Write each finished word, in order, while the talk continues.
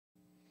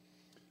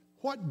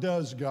What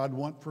does God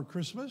want for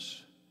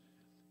Christmas?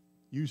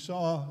 You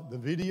saw the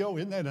video.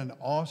 Isn't that an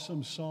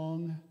awesome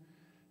song?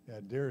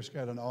 Yeah, Derek's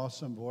got an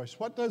awesome voice.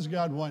 What does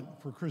God want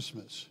for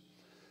Christmas?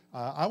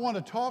 I want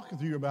to talk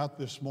with you about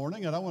this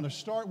morning, and I want to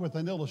start with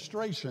an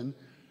illustration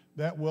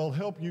that will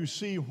help you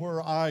see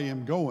where I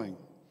am going.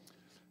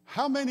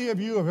 How many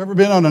of you have ever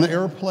been on an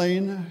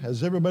airplane?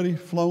 Has everybody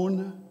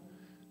flown?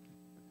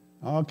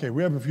 Okay,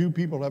 we have a few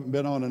people who haven't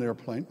been on an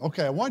airplane.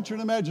 Okay, I want you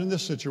to imagine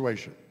this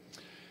situation.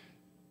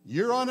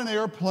 You're on an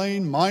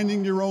airplane,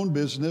 minding your own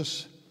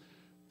business,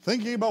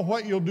 thinking about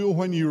what you'll do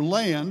when you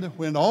land,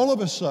 when all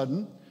of a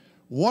sudden,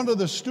 one of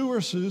the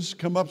stewardesses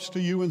comes up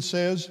to you and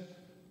says,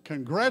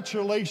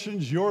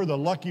 "Congratulations, you're the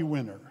lucky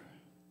winner."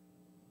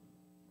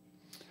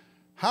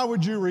 How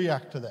would you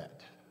react to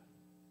that?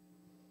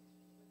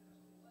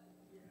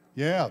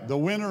 Yeah, the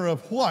winner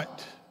of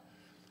what?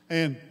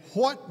 And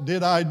what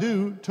did I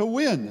do to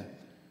win?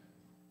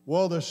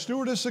 Well, the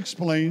stewardess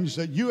explains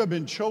that you have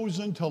been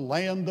chosen to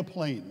land the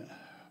plane.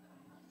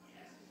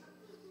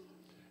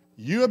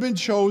 You have been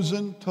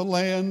chosen to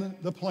land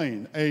the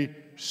plane. A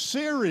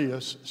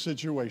serious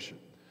situation.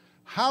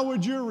 How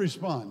would you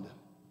respond?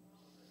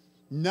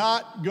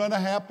 Not gonna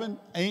happen,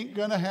 ain't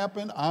gonna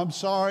happen, I'm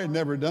sorry,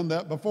 never done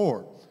that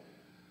before.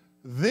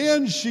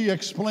 Then she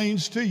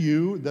explains to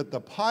you that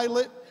the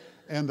pilot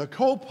and the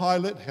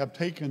co-pilot have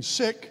taken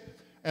sick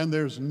and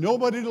there's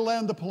nobody to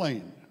land the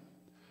plane.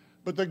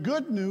 But the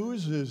good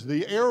news is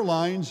the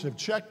airlines have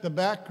checked the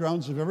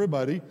backgrounds of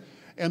everybody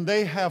and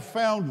they have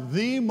found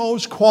the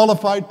most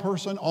qualified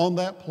person on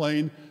that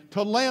plane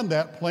to land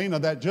that plane,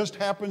 and that just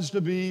happens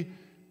to be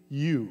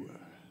you.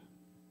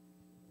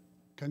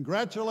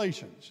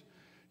 Congratulations.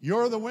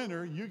 You're the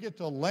winner. You get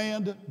to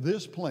land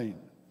this plane.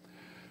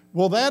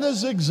 Well, that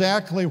is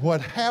exactly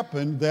what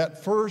happened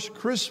that first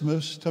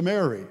Christmas to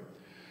Mary.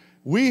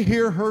 We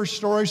hear her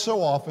story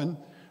so often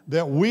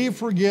that we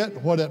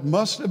forget what it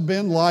must have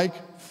been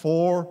like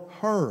for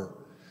her.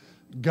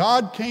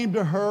 God came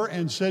to her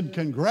and said,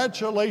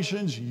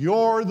 "Congratulations,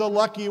 you're the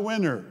lucky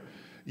winner.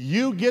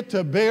 You get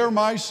to bear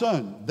my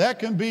son. That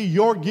can be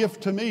your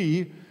gift to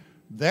me.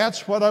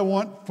 That's what I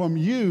want from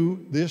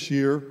you this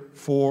year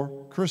for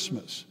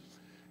Christmas."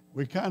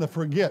 We kind of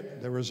forget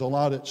there was a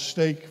lot at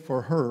stake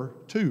for her,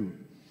 too.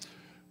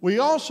 We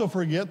also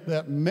forget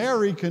that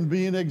Mary can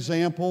be an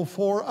example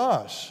for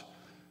us,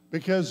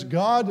 because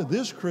God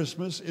this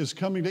Christmas is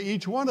coming to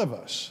each one of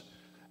us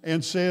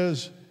and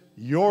says,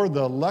 "You're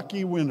the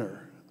lucky winner.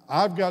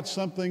 I've got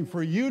something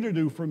for you to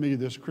do for me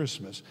this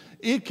Christmas.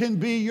 It can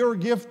be your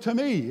gift to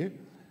me.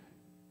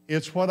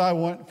 It's what I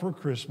want for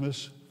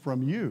Christmas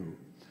from you."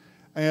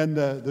 And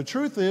the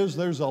truth is,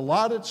 there's a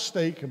lot at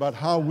stake about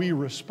how we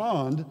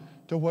respond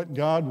to what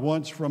God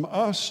wants from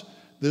us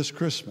this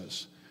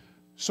Christmas.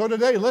 So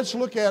today, let's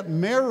look at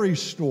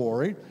Mary's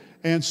story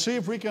and see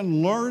if we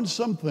can learn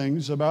some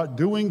things about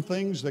doing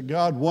things that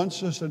God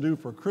wants us to do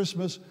for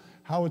Christmas,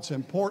 how it's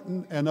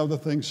important, and other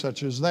things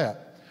such as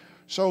that.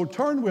 So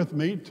turn with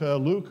me to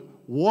Luke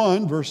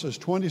 1, verses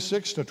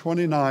 26 to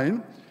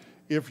 29.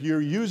 If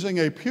you're using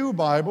a Pew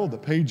Bible, the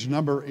page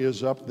number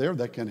is up there.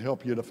 That can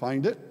help you to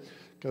find it,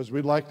 because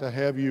we'd like to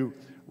have you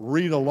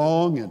read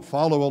along and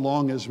follow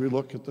along as we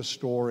look at the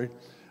story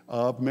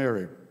of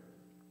Mary.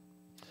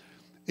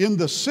 In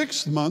the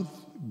 6th month,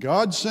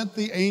 God sent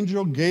the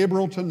angel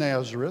Gabriel to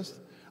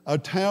Nazareth, a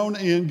town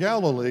in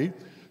Galilee,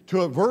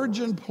 to a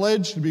virgin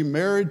pledged to be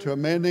married to a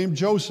man named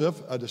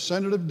Joseph, a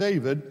descendant of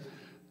David.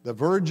 The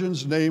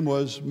virgin's name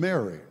was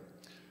Mary.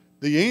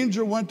 The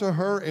angel went to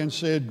her and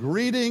said,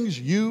 "Greetings,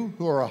 you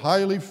who are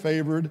highly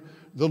favored,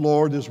 the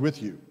Lord is with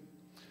you."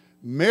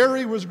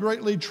 Mary was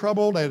greatly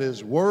troubled at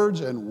his words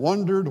and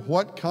wondered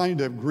what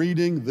kind of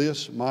greeting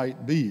this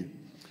might be.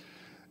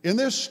 In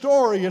this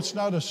story, it's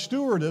not a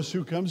stewardess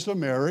who comes to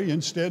Mary.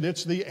 Instead,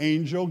 it's the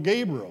angel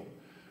Gabriel,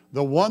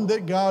 the one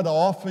that God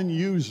often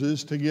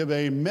uses to give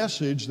a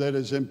message that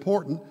is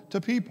important to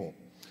people.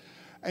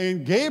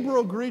 And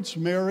Gabriel greets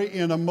Mary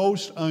in a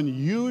most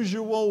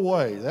unusual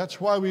way.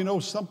 That's why we know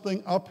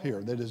something up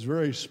here that is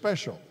very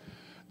special.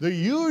 The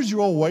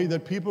usual way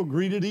that people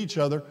greeted each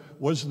other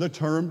was the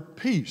term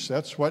peace.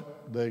 That's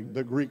what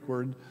the Greek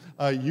word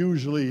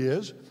usually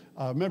is.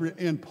 Remember,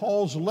 in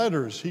Paul's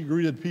letters, he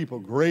greeted people,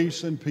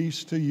 "Grace and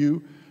peace to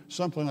you,"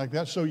 something like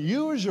that. So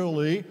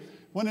usually,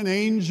 when an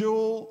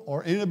angel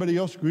or anybody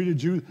else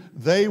greeted you,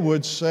 they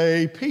would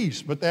say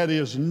peace. But that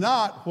is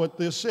not what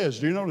this says.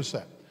 Do you notice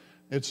that?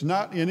 It's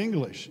not in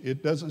English.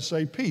 It doesn't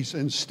say peace.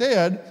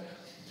 Instead,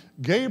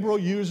 Gabriel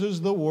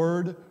uses the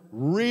word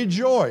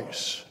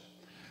rejoice.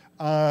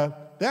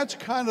 That's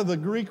kind of the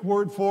Greek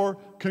word for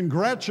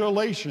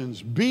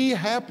congratulations. Be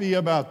happy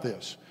about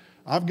this.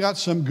 I've got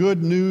some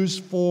good news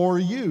for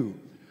you.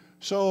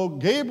 So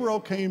Gabriel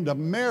came to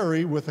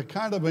Mary with a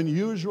kind of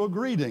unusual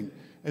greeting.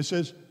 It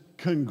says,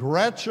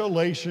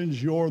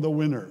 "Congratulations, you're the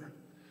winner."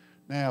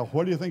 Now,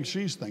 what do you think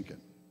she's thinking?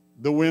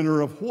 The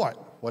winner of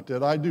what? What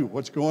did I do?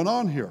 What's going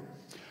on here?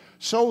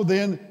 So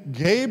then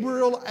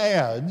Gabriel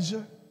adds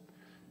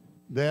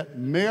that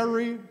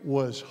Mary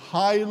was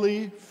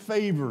highly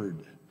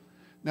favored.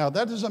 Now,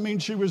 that doesn't mean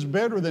she was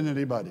better than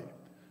anybody.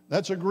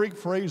 That's a Greek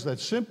phrase that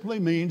simply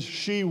means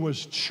she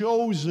was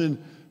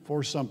chosen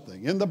for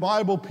something. In the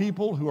Bible,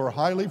 people who are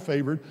highly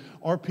favored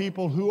are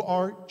people who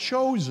are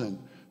chosen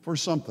for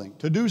something,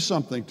 to do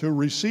something, to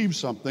receive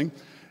something.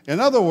 In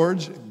other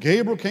words,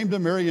 Gabriel came to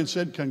Mary and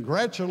said,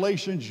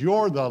 "Congratulations,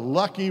 you're the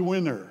lucky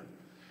winner.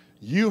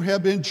 You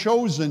have been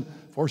chosen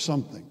for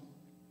something."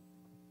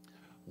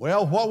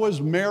 Well, what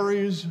was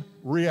Mary's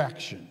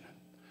reaction?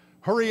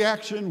 Her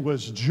reaction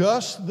was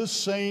just the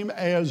same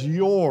as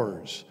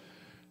yours.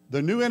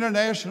 The New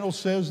International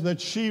says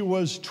that she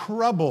was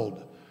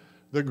troubled.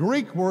 The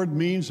Greek word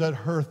means that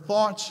her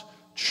thoughts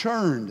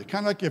churned,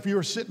 kind of like if you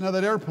were sitting in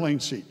that airplane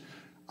seat.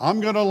 I'm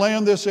going to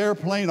land this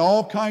airplane.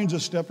 All kinds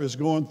of stuff is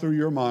going through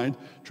your mind,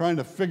 trying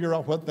to figure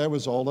out what that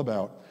was all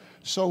about.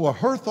 So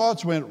her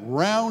thoughts went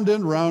round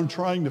and round,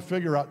 trying to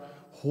figure out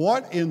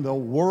what in the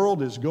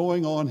world is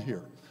going on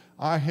here.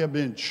 I have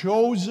been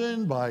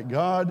chosen by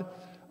God.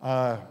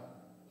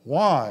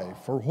 Why?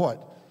 For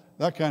what?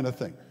 That kind of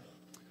thing.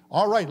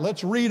 All right,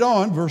 let's read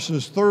on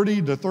verses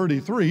 30 to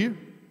 33.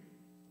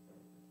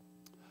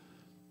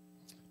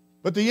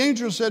 But the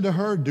angel said to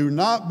her, "Do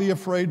not be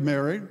afraid,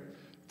 Mary,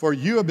 for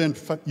you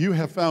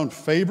have found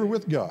favor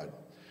with God.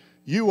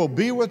 You will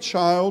be with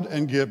child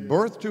and give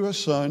birth to a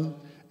son,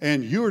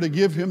 and you are to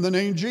give him the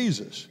name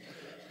Jesus.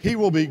 He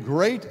will be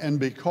great and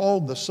be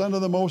called the Son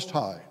of the Most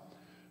High.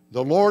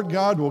 The Lord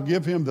God will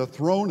give him the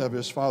throne of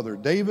his father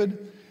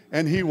David,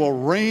 and he will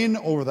reign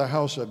over the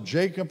house of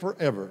Jacob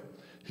forever.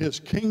 His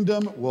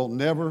kingdom will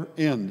never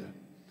end."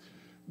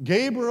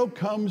 Gabriel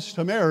comes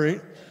to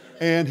Mary,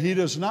 and he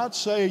does not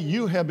say,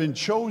 "You have been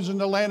chosen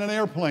to land an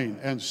airplane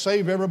and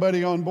save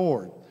everybody on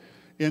board."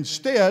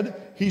 Instead,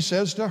 he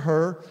says to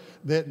her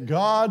that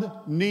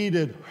God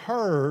needed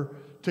her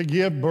to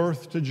give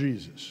birth to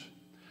Jesus.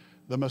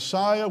 The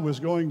Messiah was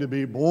going to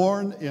be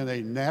born in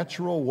a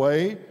natural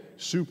way,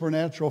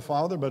 supernatural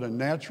father, but a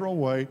natural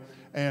way,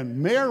 and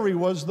Mary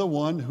was the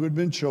one who had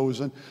been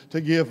chosen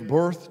to give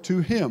birth to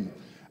him.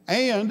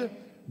 And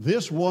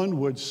this one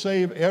would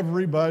save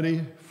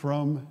everybody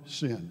from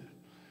sin.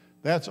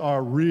 That's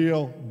our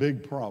real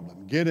big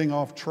problem, getting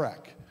off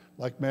track,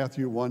 like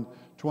Matthew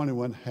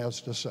 1:21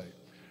 has to say.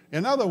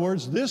 In other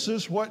words, this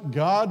is what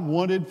God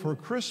wanted for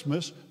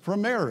Christmas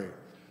from Mary.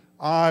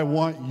 I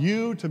want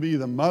you to be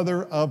the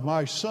mother of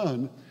my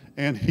son,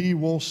 and he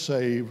will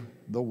save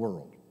the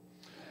world.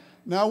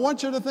 Now, I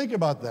want you to think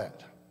about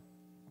that.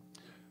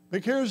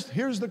 Because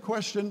here's the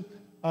question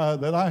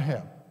that I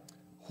have.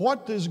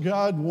 What does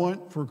God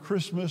want for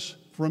Christmas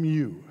from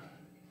you?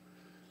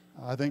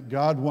 I think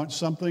God wants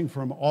something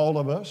from all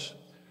of us.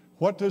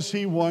 What does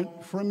he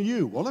want from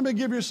you? Well, let me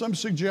give you some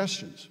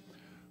suggestions.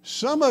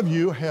 Some of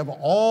you have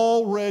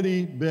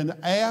already been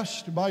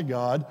asked by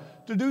God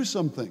to do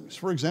some things.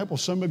 For example,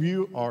 some of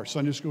you are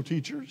Sunday school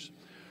teachers.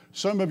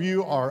 Some of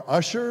you are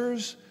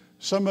ushers.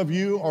 Some of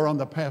you are on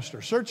the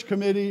pastor search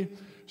committee.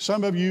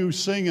 Some of you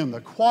sing in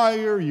the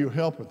choir. You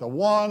help with the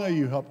Awana.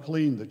 You help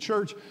clean the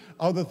church.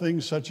 Other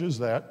things such as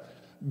that.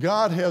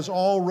 God has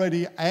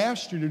already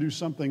asked you to do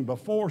something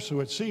before, so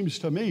it seems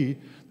to me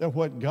that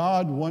what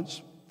God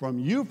wants from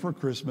you for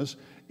Christmas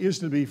is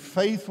to be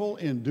faithful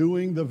in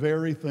doing the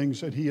very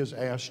things that he has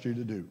asked you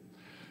to do.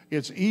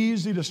 It's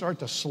easy to start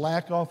to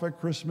slack off at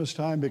Christmas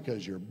time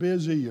because you're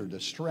busy, you're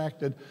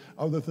distracted,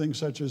 other things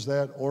such as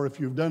that. Or if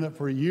you've done it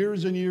for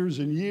years and years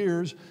and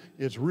years,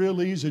 it's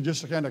real easy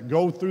just to kind of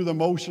go through the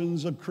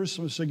motions of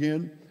Christmas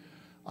again.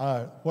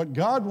 What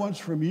God wants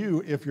from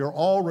you, if you're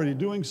already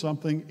doing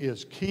something,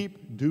 is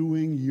keep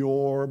doing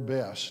your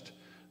best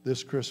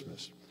this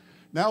Christmas.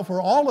 Now,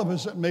 for all of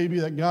us, it may be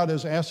that God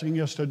is asking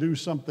us to do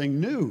something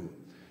new.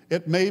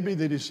 It may be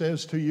that he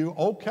says to you,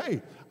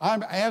 okay,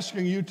 I'm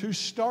asking you to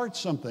start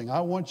something.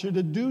 I want you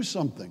to do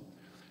something.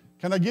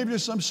 Can I give you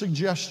some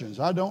suggestions?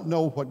 I don't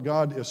know what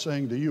God is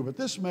saying to you, but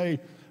this may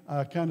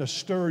kind of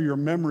stir your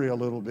memory a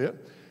little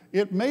bit.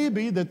 It may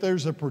be that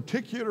there's a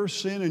particular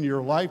sin in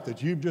your life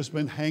that you've just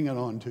been hanging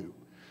on to.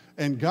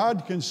 And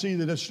God can see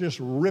that it's just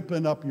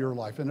ripping up your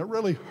life. And it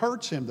really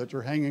hurts him that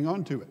you're hanging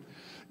on to it.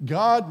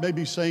 God may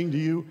be saying to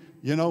you,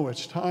 you know,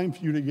 it's time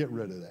for you to get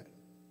rid of that.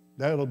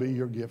 That'll be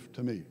your gift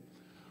to me.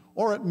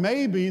 Or it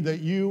may be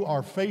that you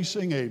are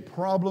facing a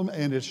problem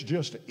and it's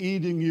just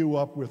eating you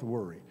up with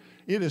worry.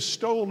 It has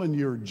stolen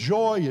your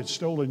joy, it's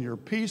stolen your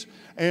peace,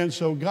 and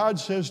so God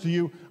says to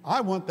you, I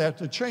want that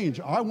to change.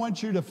 I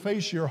want you to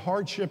face your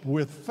hardship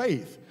with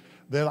faith,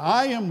 that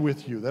I am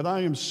with you, that I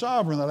am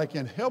sovereign, that I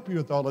can help you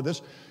with all of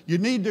this. You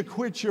need to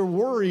quit your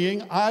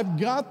worrying. I've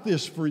got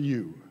this for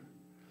you.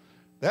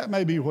 That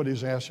may be what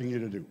he's asking you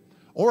to do.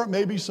 Or it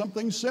may be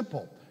something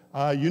simple.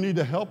 You need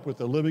to help with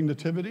the living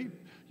nativity.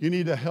 You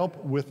need to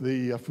help with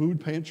the food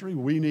pantry.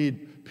 We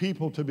need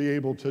people to be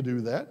able to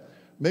do that.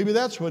 Maybe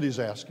that's what he's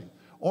asking.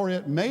 Or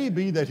it may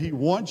be that he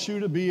wants you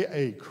to be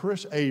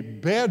a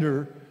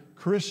better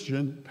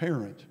Christian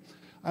parent.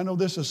 I know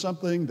this is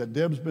something that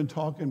Deb's been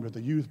talking with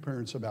the youth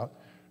parents about.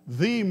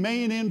 The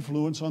main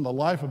influence on the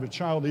life of a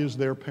child is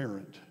their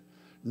parent.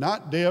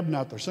 Not Deb,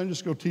 not their Sunday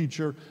school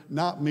teacher,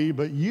 not me,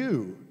 but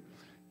you.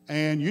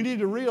 And you need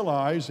to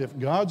realize if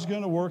God's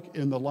going to work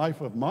in the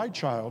life of my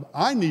child,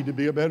 I need to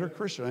be a better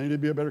Christian. I need to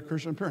be a better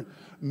Christian parent.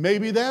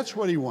 Maybe that's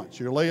what he wants.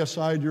 You lay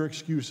aside your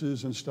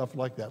excuses and stuff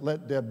like that.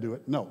 Let Deb do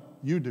it. No,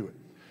 you do it.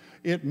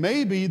 It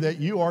may be that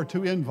you are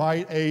to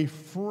invite a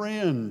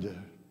friend.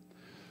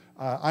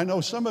 I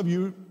know some of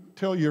you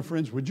tell your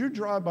friends, would you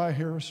drive by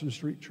Harrison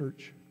Street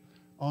Church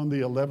on the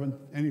 11th,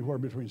 anywhere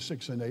between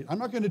 6 and 8? I'm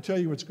not going to tell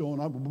you what's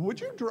going on, but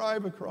would you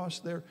drive across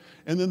there?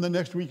 And then the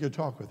next week you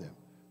talk with them.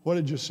 What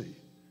did you see?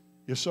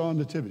 You saw a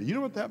nativity. You know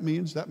what that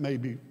means? That may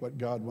be what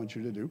God wants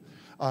you to do.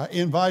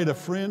 Invite a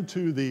friend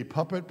to the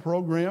puppet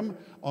program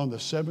on the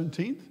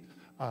 17th.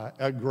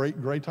 A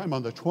great time.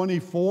 On the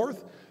 24th,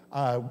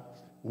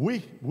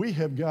 we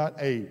have got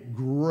a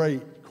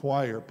great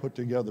choir put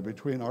together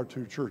between our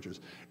two churches.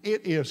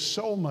 It is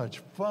so much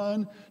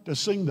fun to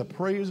sing the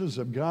praises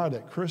of God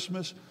at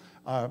Christmas.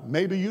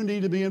 Maybe you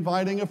need to be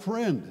inviting a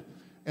friend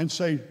and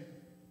say,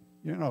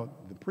 you know,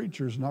 the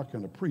preacher's not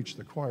going to preach,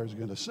 the choir's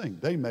going to sing.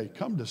 They may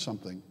come to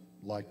something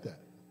like that,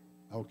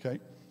 okay?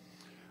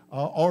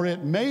 Or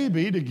it may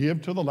be to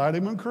give to the Lottie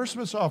Moon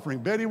Christmas offering.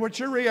 Betty, what's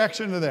your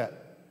reaction to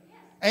that?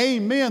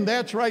 Amen,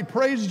 that's right,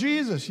 praise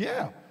Jesus,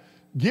 yeah.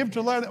 Give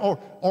to Lottie,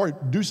 or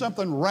do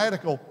something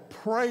radical,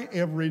 pray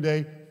every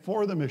day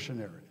for the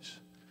missionaries.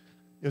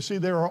 You see,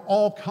 there are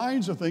all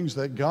kinds of things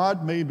that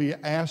God may be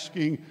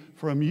asking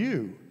from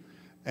you,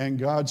 and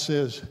God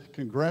says,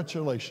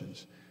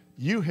 congratulations,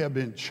 you have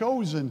been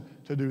chosen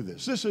to do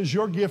this. This is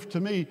your gift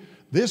to me.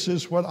 This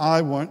is what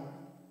I want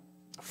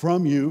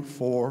from you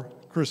for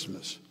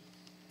Christmas.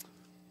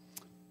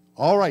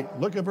 All right,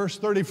 look at verse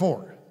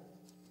 34.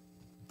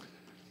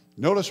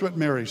 Notice what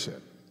Mary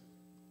said.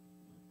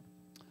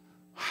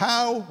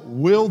 How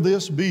will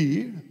this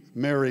be,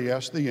 Mary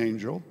asked the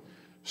angel,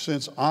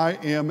 since I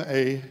am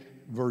a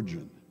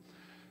virgin?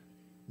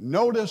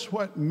 Notice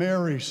what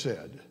Mary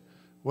said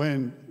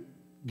when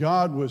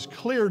God was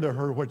clear to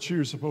her what she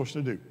was supposed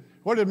to do.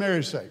 What did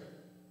Mary say?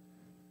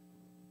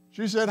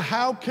 She said,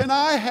 how can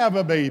I have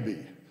a baby?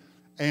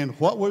 And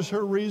what was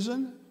her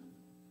reason?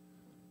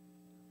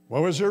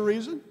 What was her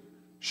reason?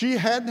 She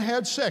hadn't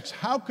had sex.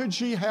 How could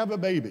she have a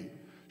baby?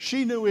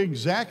 She knew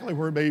exactly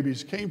where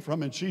babies came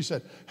from, and she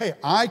said, hey,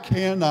 I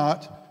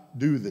cannot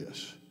do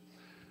this.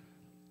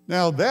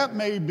 Now, that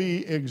may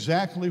be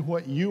exactly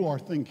what you are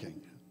thinking.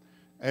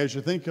 As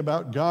you think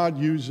about God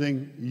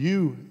using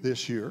you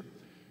this year,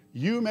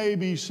 you may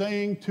be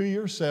saying to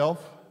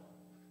yourself,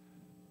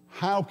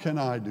 how can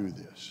I do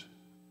this?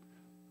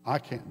 I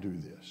can't do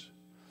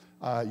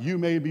this. You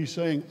may be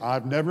saying,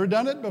 I've never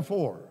done it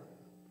before.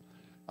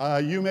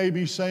 You may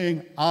be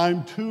saying,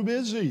 I'm too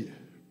busy.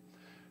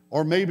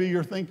 Or maybe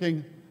you're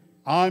thinking,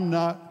 I'm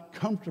not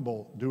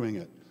comfortable doing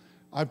it.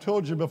 I've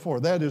told you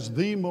before, that is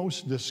the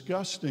most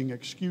disgusting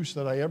excuse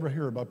that I ever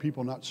hear about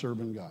people not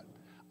serving God.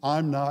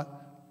 I'm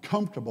not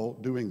comfortable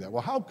doing that.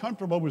 Well, how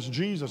comfortable was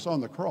Jesus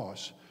on the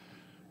cross?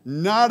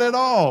 Not at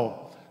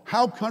all.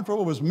 How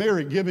comfortable was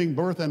Mary giving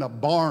birth in a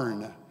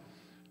barn?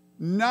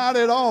 Not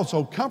at all.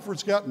 So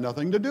comfort's got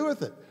nothing to do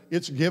with it.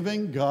 It's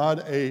giving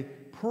God a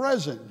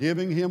present,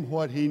 giving him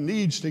what he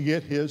needs to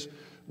get his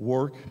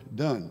work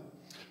done.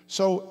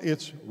 So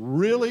it's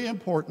really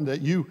important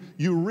that you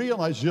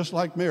realize, just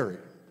like Mary,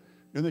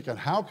 you're thinking,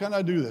 how can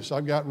I do this?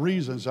 I've got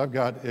reasons, I've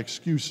got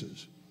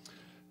excuses.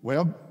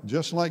 Well,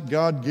 just like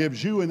God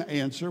gives you an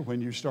answer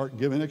when you start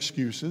giving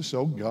excuses,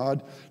 so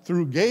God,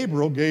 through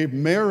Gabriel, gave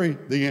Mary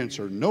the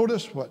answer.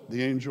 Notice what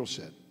the angel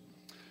said.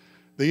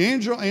 The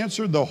angel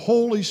answered, the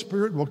Holy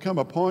Spirit will come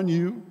upon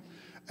you,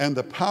 and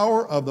the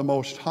power of the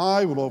Most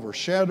High will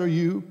overshadow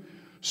you.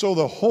 So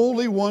the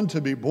Holy One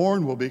to be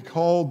born will be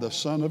called the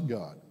Son of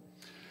God.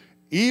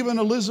 Even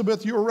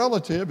Elizabeth, your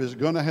relative, is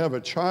going to have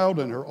a child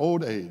in her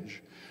old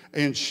age,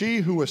 and she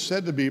who was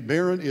said to be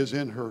barren is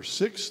in her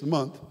 6th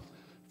month,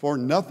 for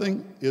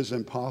nothing is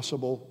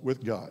impossible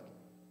with God.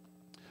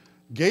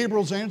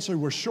 Gabriel's answer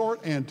was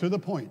short and to the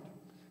point.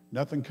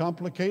 Nothing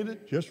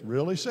complicated, just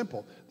really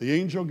simple. The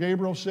angel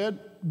Gabriel said,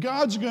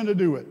 God's going to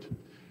do it.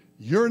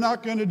 You're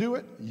not going to do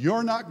it.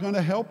 You're not going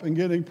to help in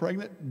getting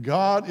pregnant.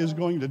 God is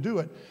going to do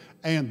it.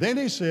 And then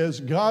he says,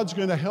 God's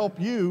going to help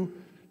you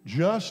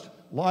just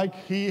like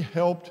he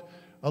helped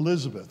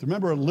Elizabeth.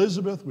 Remember,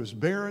 Elizabeth was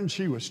barren.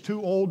 She was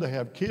too old to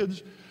have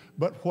kids.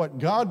 But what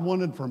God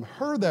wanted from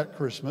her that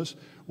Christmas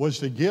was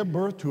to give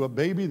birth to a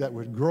baby that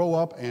would grow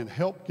up and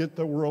help get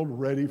the world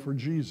ready for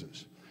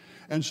Jesus.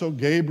 And so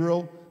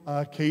Gabriel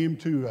came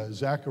to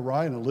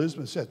Zechariah and Elizabeth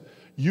and said,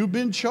 you've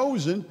been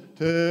chosen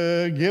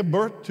to give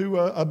birth to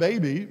a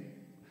baby.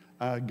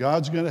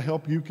 God's going to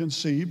help you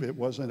conceive. It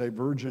wasn't a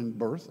virgin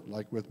birth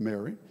like with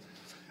Mary.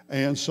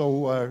 And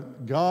so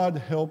God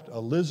helped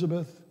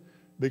Elizabeth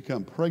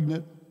become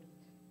pregnant.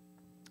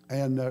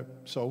 And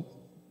so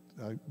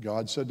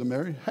God said to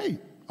Mary, hey,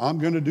 I'm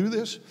going to do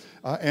this,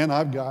 and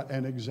I've got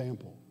an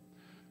example.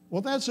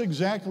 Well, that's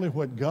exactly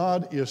what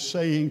God is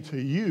saying to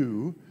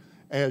you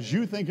as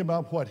you think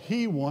about what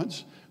he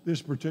wants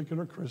this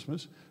particular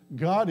Christmas.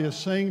 God is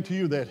saying to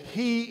you that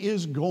he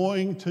is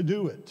going to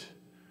do it.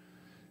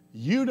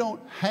 You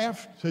don't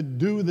have to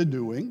do the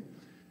doing.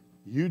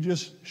 You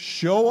just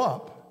show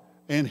up,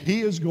 and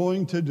He is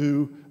going to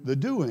do the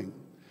doing.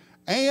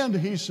 And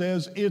He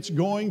says it's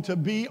going to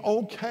be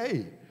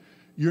okay.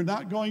 You're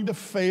not going to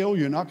fail.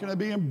 You're not going to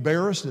be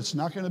embarrassed. It's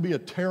not going to be a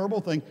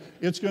terrible thing.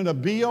 It's going to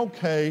be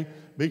okay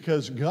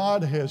because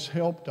God has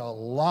helped a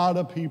lot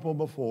of people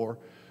before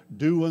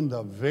doing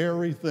the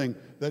very thing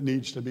that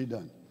needs to be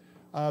done.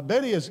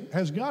 Betty,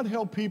 has God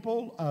helped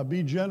people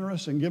be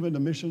generous and given to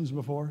missions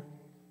before?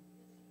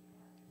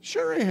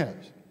 Sure He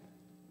has.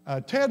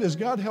 Ted, has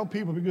God helped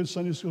people be good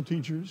Sunday school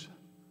teachers?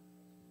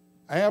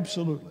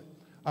 Absolutely.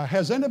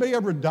 Has anybody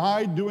ever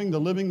died doing the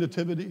living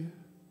nativity?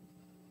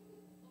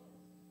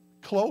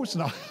 Close?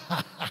 No.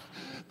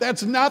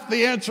 That's not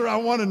the answer I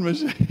wanted.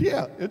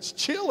 Yeah, it's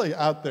chilly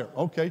out there.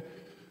 Okay.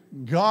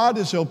 God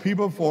has helped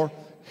people before.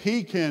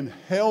 He can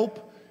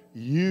help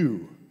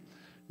you.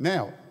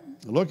 Now,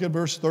 look at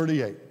verse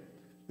 38.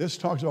 This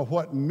talks about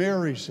what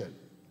Mary said.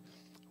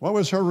 What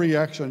was her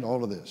reaction to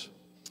all of this?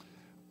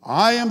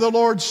 I am the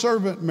Lord's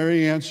servant,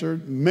 Mary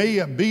answered. May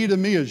it be to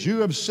me as you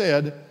have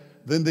said.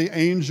 Then the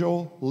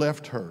angel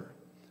left her.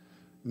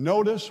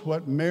 Notice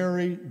what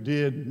Mary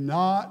did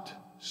not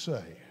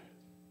say.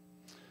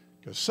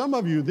 Because some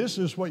of you, this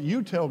is what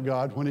you tell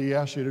God when He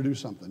asks you to do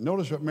something.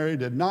 Notice what Mary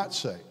did not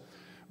say.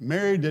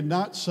 Mary did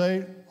not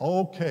say,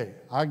 okay,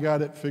 I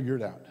got it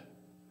figured out.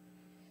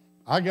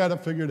 I got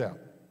it figured out.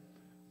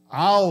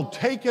 I'll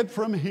take it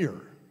from here.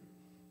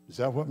 Is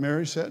that what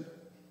Mary said?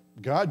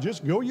 God,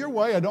 just go your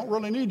way. I don't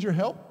really need your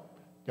help.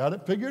 Got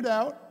it figured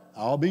out.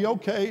 I'll be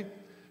okay.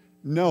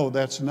 No,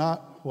 that's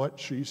not what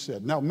she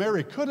said. Now,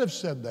 Mary could have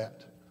said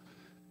that.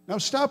 Now,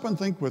 stop and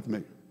think with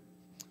me.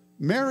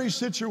 Mary's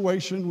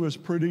situation was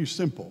pretty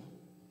simple.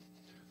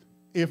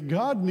 If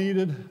God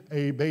needed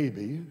a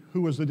baby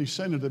who was a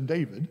descendant of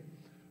David,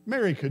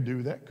 Mary could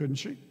do that, couldn't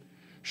she?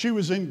 She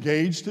was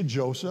engaged to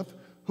Joseph,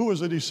 who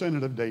was a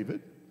descendant of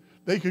David.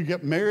 They could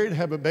get married,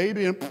 have a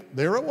baby, and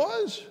there it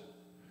was.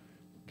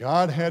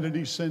 God had a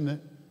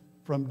descendant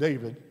from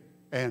David,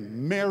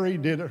 and Mary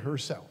did it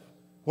herself.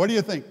 What do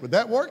you think? Would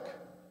that work?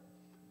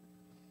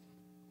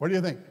 What do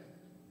you think?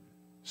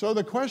 So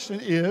the question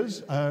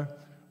is,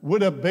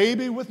 would a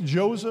baby with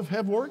Joseph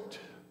have worked?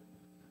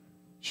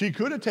 She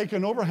could have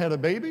taken over, had a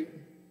baby,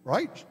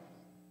 right?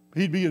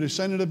 He'd be a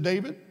descendant of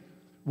David.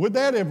 Would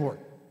that have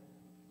worked?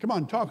 Come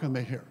on, talk with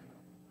me here.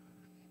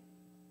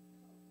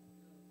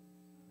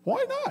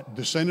 Why not?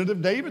 Descendant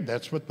of David,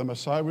 that's what the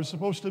Messiah was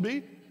supposed to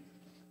be.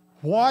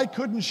 Why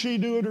couldn't she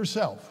do it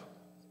herself?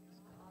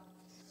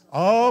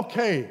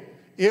 Okay,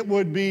 it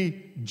would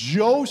be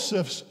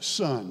Joseph's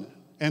son.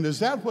 And is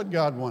that what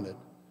God wanted?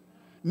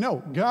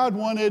 No, God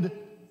wanted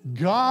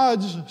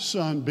God's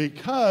son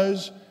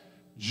because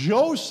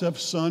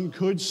Joseph's son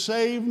could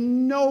save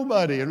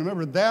nobody. And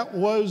remember, that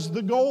was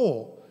the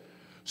goal.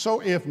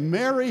 So if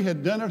Mary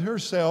had done it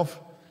herself,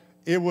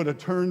 it would have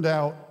turned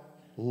out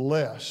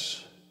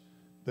less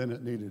than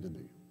it needed to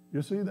be.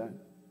 You see that?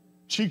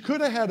 She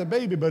could have had a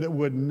baby, but it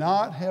would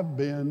not have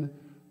been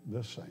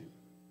the same.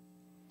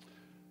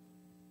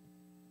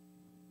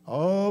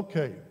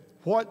 Okay,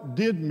 what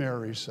did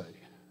Mary say?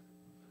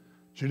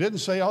 She didn't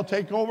say, I'll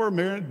take over,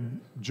 Mary,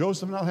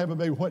 Joseph and I'll have a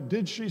baby. What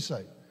did she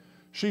say?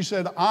 She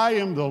said, I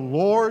am the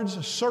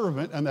Lord's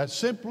servant, and that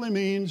simply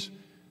means,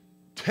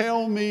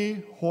 tell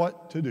me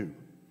what to do.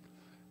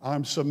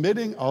 I'm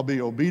submitting, I'll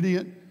be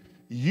obedient.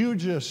 You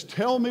just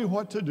tell me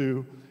what to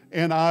do,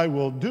 and I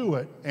will do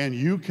it, and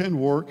you can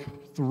work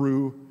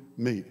through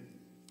me.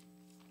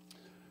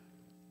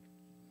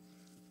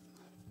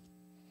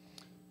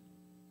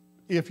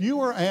 If you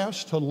were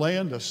asked to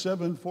land a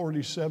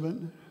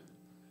 747,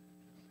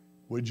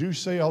 would you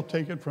say, I'll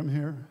take it from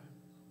here?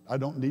 I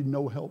don't need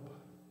no help.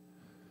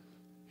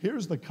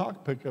 Here's the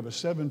cockpit of a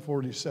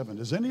 747.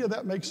 Does any of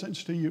that make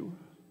sense to you?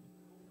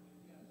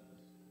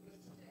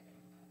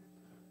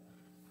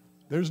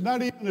 There's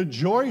not even a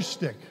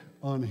joystick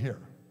on here.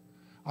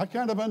 I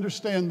kind of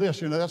understand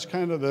this. You know, that's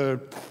kind of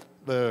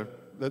the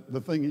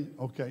thing.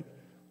 Okay.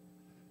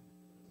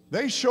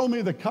 They show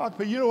me the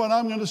cockpit. You know what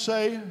I'm going to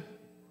say?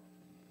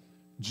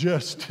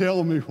 Just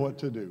tell me what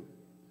to do.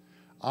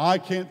 I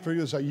can't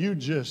figure this out. You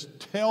just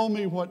tell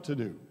me what to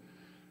do.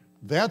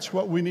 That's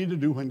what we need to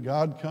do when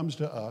God comes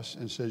to us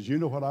and says, you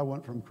know what I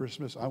want from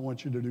Christmas? I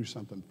want you to do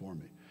something for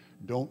me.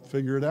 Don't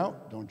figure it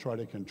out. Don't try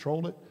to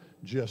control it.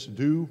 Just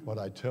do what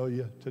I tell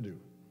you to do.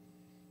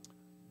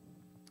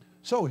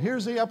 So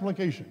here's the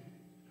application.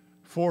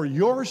 For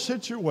your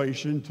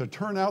situation to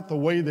turn out the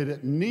way that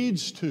it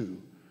needs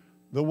to,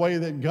 the way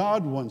that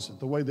God wants it,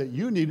 the way that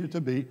you need it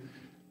to be,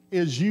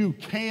 is you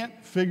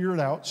can't figure it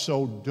out,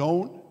 so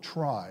don't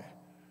try.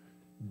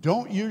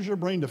 Don't use your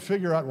brain to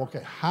figure out,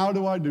 okay, how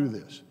do I do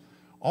this?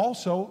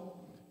 Also,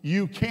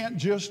 you can't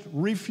just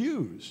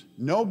refuse.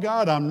 No,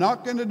 God, I'm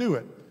not going to do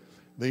it.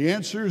 The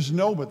answer is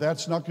no, but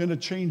that's not going to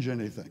change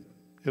anything.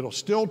 It'll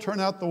still turn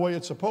out the way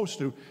it's supposed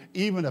to,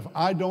 even if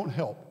I don't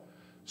help.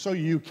 So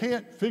you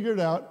can't figure it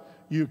out,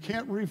 you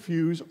can't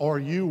refuse, or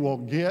you will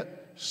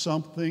get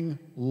something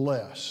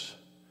less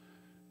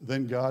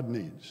than God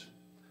needs.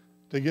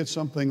 To get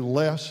something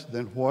less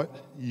than what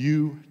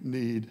you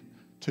need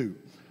too.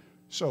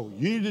 So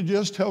you need to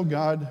just tell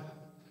God,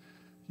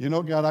 you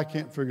know, God, I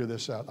can't figure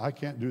this out. I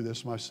can't do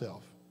this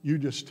myself. You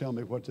just tell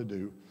me what to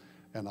do,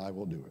 and I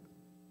will do it.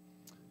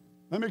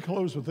 Let me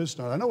close with this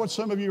note. I know what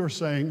some of you are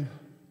saying.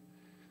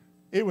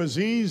 It was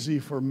easy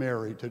for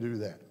Mary to do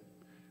that.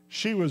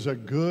 She was a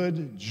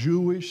good,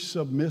 Jewish,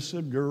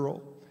 submissive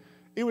girl.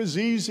 It was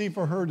easy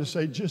for her to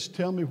say, just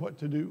tell me what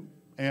to do,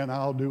 and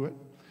I'll do it.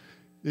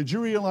 Did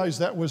you realize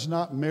that was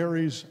not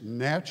Mary's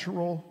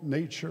natural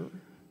nature?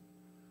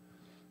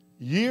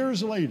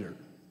 Years later,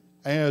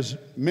 as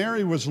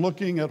Mary was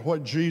looking at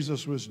what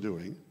Jesus was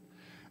doing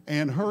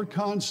and her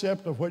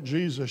concept of what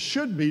Jesus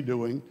should be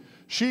doing,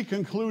 she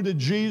concluded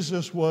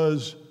Jesus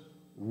was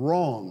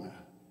wrong.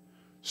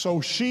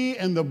 So she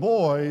and the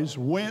boys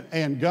went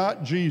and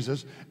got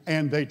Jesus,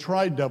 and they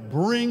tried to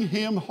bring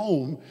him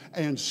home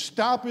and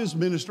stop his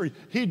ministry.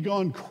 He'd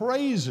gone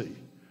crazy.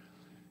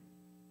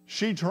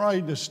 She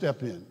tried to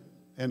step in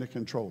and to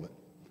control it.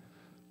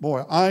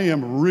 Boy, I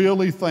am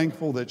really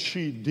thankful that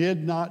she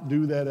did not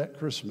do that at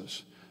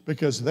Christmas,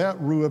 because that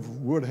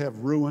would have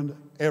ruined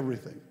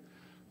everything.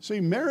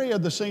 See, Mary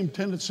had the same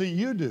tendency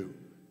you do.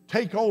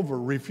 Take over,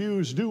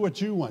 refuse, do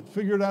what you want,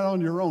 figure it out on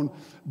your own.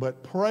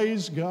 But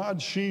praise God,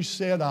 she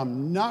said,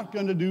 I'm not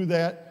going to do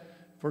that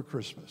for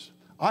Christmas.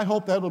 I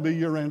hope that'll be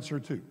your answer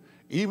too.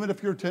 Even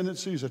if your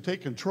tendency is to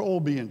take control,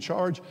 be in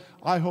charge,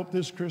 I hope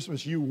this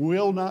Christmas you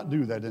will not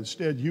do that.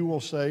 Instead, you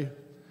will say,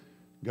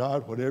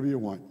 God, whatever you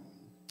want,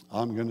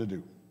 I'm going to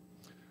do.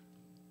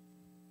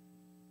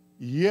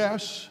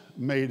 Yes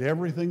made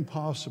everything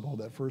possible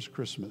that first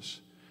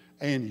Christmas,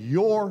 and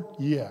your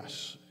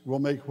yes will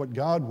make what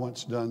God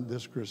wants done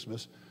this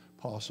Christmas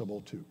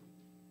possible too.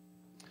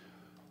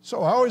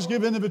 So I always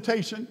give an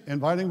invitation,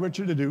 inviting what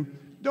you to do.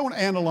 Don't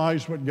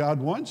analyze what God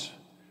wants.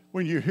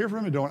 When you hear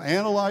from him, don't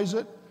analyze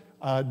it.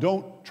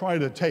 Don't try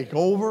to take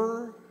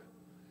over.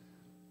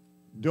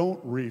 Don't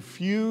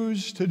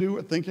refuse to do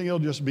it, thinking it'll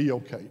just be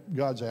okay.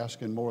 God's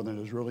asking more than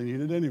is really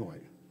needed anyway.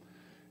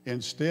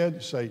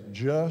 Instead, say,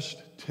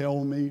 just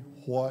tell me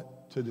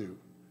what to do,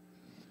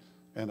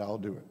 and I'll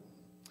do it.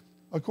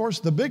 Of course,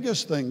 the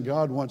biggest thing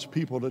God wants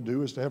people to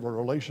do is to have a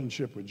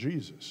relationship with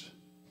Jesus.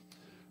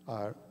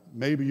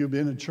 Maybe you've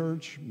been in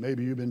church,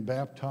 maybe you've been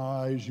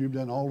baptized, you've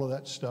done all of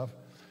that stuff,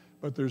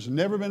 but there's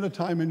never been a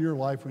time in your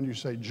life when you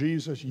say,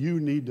 Jesus, you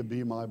need to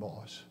be my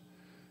boss.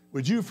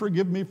 Would you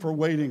forgive me for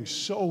waiting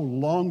so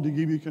long to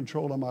give you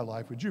control of my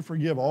life? Would you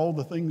forgive all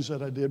the things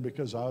that I did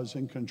because I was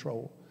in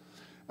control?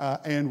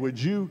 And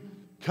would you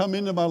come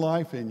into my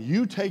life and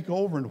you take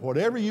over, and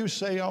whatever you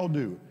say, I'll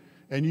do,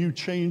 and you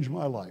change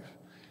my life?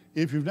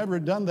 If you've never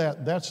done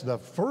that, that's the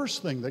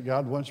first thing that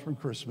God wants from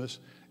Christmas,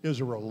 is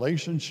a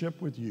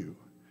relationship with you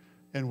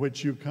in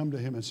which you come to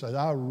him and say,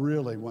 I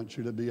really want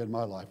you to be in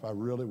my life. I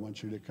really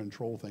want you to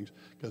control things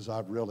because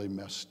I've really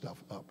messed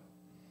stuff up.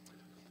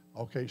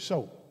 Okay,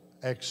 so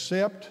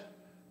accept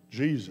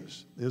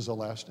Jesus is the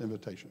last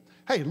invitation.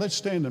 Hey, let's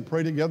stand and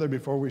pray together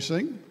before we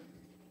sing.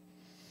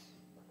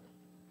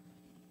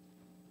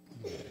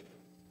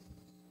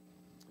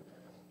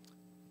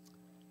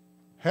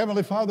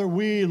 Heavenly Father,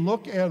 we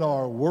look at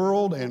our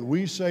world and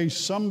we say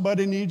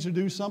somebody needs to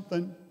do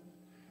something,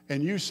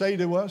 and you say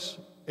to us,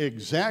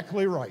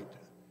 exactly right,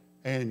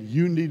 and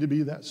you need to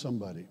be that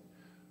somebody.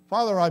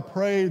 Father, I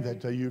pray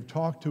that you've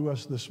talked to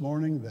us this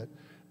morning,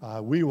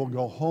 that we will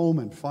go home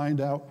and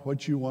find out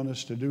what you want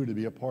us to do to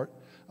be a part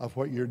of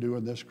what you're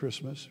doing this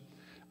Christmas.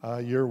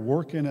 You're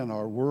working in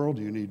our world.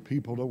 You need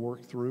people to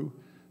work through.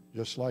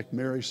 Just like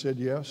Mary said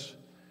yes,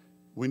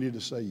 we need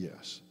to say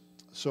yes.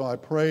 So I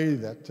pray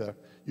that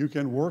you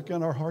can work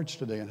in our hearts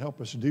today and help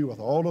us deal with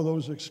all of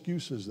those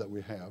excuses that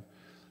we have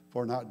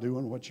for not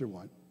doing what you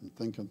want and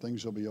thinking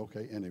things will be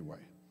okay anyway.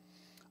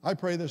 I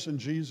pray this in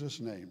Jesus'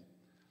 name.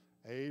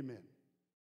 Amen.